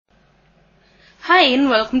Hi and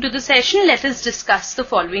welcome to the session. Let us discuss the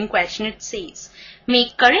following question. It says,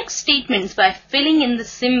 make correct statements by filling in the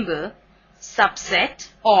symbol subset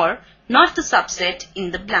or not the subset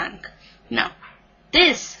in the blank. Now,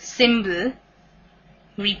 this symbol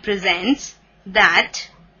represents that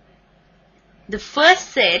the first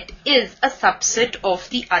set is a subset of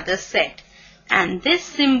the other set, and this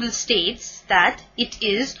symbol states that it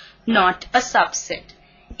is not a subset.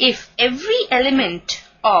 If every element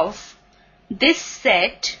of this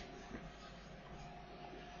set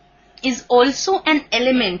is also an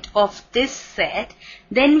element of this set,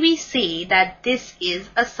 then we say that this is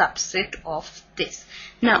a subset of this.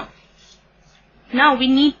 Now we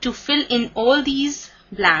need to fill in all these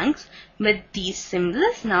blanks with these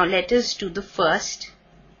symbols. Now let us do the first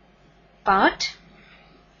part.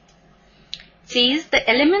 It says the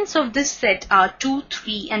elements of this set are 2,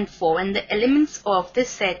 3 and 4, and the elements of this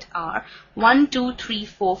set are 1, 2, 3,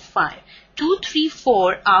 4, 5. 2, 3,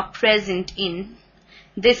 4 are present in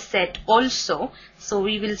this set also, so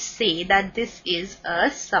we will say that this is a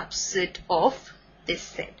subset of this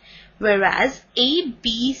set. Whereas A,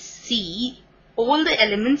 B, C, all the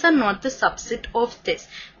elements are not the subset of this.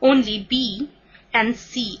 Only B and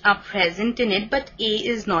C are present in it, but A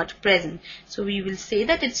is not present. So we will say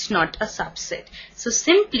that it's not a subset. So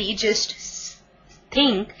simply just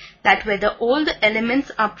think that whether all the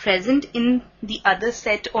elements are present in the other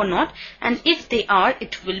set or not, and if they are,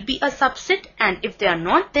 it will be a subset, and if they are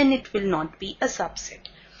not, then it will not be a subset.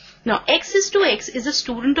 Now X is to X is a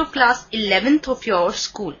student of class 11th of your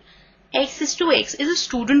school. X is to X is a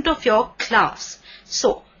student of your class.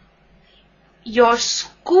 So your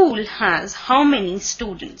school has how many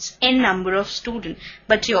students? N number of students,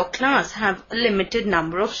 but your class have a limited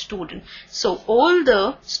number of students. So all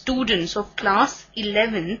the students of class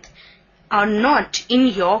 11th are not in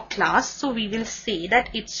your class, so we will say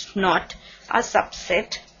that it's not a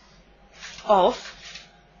subset of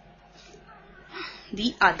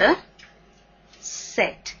the other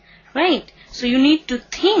set, right? So you need to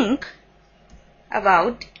think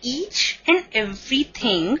about each and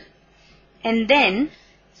everything and then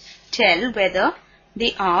tell whether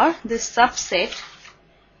they are the subset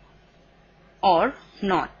or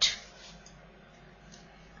not.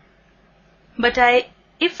 But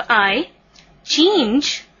if I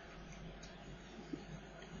change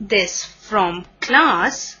this from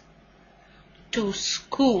class to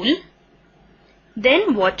school,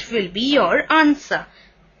 then what will be your answer?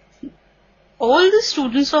 All the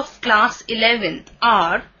students of class 11th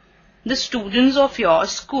are the students of your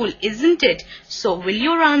school, isn't it? So will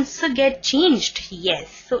your answer get changed?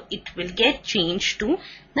 Yes. So it will get changed to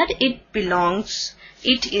that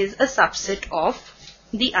it is a subset of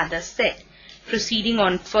the other set. Proceeding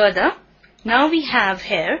on further, now we have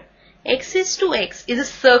here X is to X is a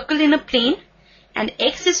circle in a plane, and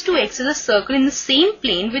X is to X is a circle in the same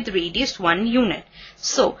plane with radius 1 unit.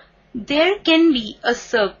 So there can be a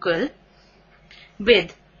circle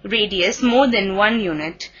with radius more than 1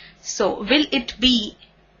 unit. So will it be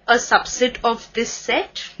a subset of this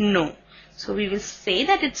set? No. So we will say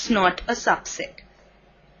that it's not a subset.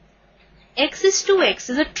 X is to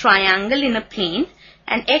X is a triangle in a plane,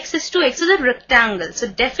 and X is to X is a rectangle. So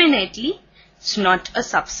definitely it's not a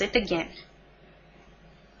subset again.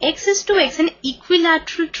 X is to X is an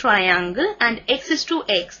equilateral triangle, and X is to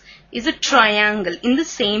X is a triangle in the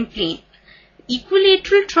same plane.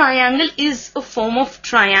 Equilateral triangle is a form of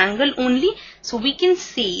triangle only, so we can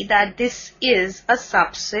say that this is a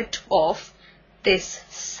subset of this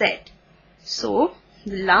set. So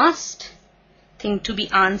the last thing to be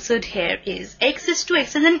answered here is X is to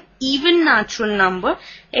X is an even natural number,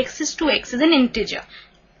 X is to X is an integer.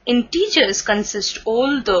 Integers consist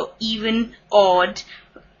all the even, odd,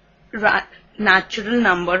 natural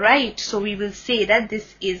number, right? So we will say that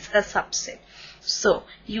this is a subset. So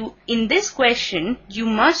in this question you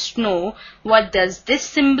must know what does this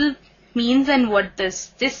symbol means and what does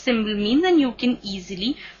this symbol mean, and you can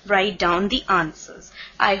easily write down the answers.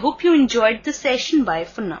 I hope you enjoyed the session. Bye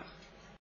for now.